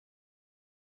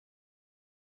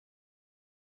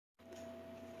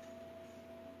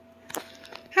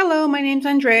Hello, my name's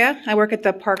Andrea. I work at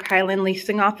the Park Highland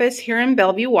Leasing Office here in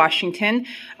Bellevue, Washington.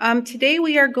 Today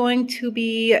we are going to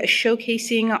be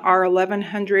showcasing our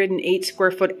 1,108 square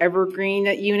foot Evergreen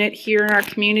unit here in our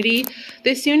community.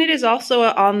 This unit is also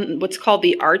on what's called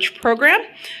the ARCH program.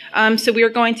 So we are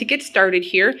going to get started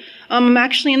here. I'm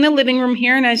actually in the living room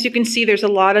here, and as you can see, there's a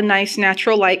lot of nice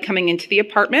natural light coming into the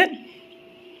apartment.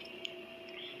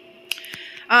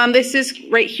 This is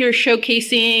right here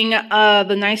showcasing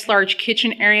the nice large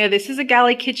kitchen area. This is a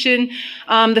galley kitchen.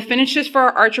 The finishes for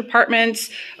our ARCH apartments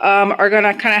are going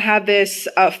to kind of have this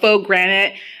faux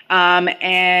granite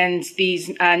and these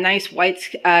nice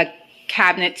white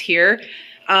cabinets here.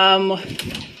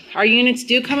 Our units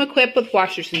do come equipped with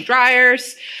washers and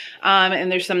dryers,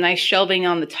 and there's some nice shelving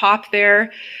on the top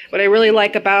there. What I really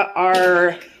like about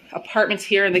our apartments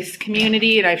here in this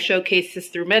community, and I've showcased this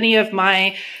through many of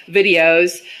my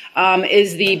videos,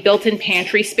 is the built-in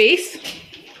pantry space.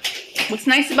 What's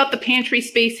nice about the pantry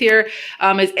space here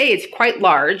is A, it's quite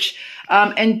large,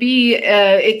 and B,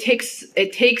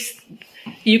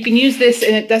 you can use this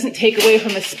and it doesn't take away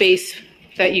from the space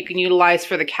that you can utilize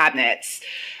for the cabinets.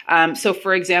 So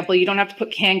for example, you don't have to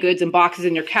put canned goods and boxes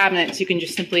in your cabinets. You can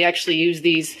just simply actually use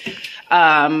these,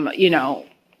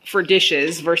 for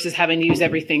dishes versus having to use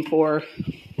everything for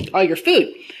all your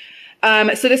food.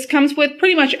 So this comes with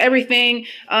pretty much everything,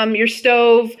 your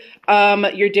stove,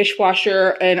 your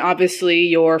dishwasher, and obviously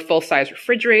your full-size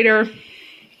refrigerator.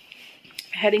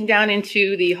 Heading down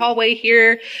into the hallway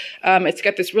here, it's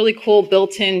got this really cool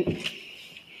built-in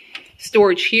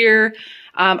storage here.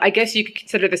 I guess you could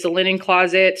consider this a linen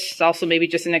closet. It's also maybe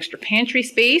just an extra pantry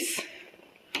space.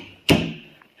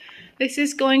 This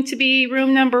is going to be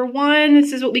room number 1.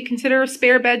 This is what we consider a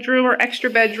spare bedroom or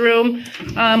extra bedroom.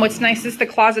 What's nice is the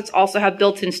closets also have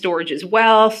built-in storage as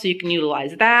well, so you can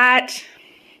utilize that.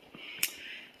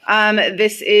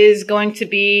 This is going to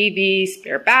be the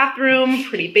spare bathroom,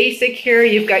 pretty basic here.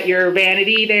 You've got your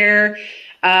vanity there.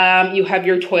 You have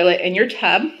your toilet and your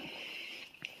tub.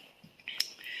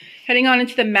 Heading on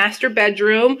into the master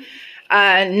bedroom.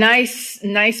 Nice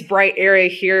bright area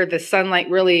here. The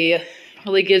sunlight really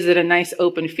gives it a nice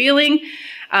open feeling.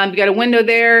 You got a window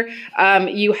there.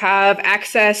 You have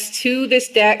access to this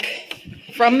deck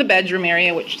from the bedroom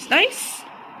area, which is nice.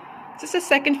 This is a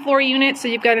second floor unit, so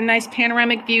you've got a nice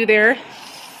panoramic view there.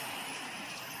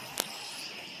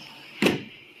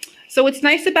 So what's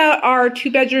nice about our 2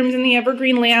 bedrooms in the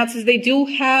Evergreen layouts is they do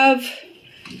have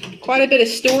quite a bit of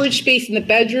storage space in the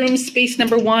bedrooms. Space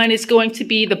number 1 is going to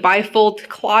be the bifold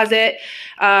closet.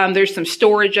 There's some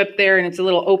storage up there, and it's a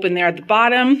little open there at the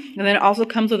bottom. And then it also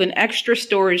comes with an extra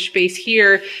storage space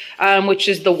here, which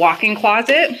is the walk-in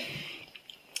closet.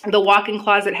 The walk-in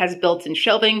closet has built-in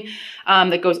shelving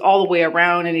that goes all the way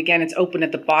around. And again, it's open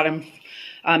at the bottom,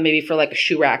 maybe for like a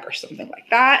shoe rack or something like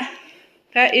that.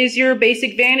 That is your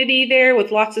basic vanity there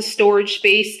with lots of storage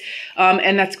space.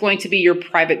 And that's going to be your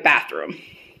private bathroom.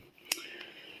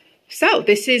 So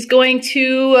this is going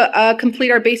to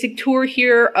complete our basic tour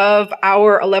here of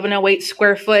our 1,108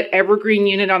 square foot Evergreen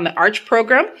unit on the ARCH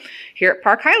program here at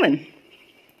Park Highland.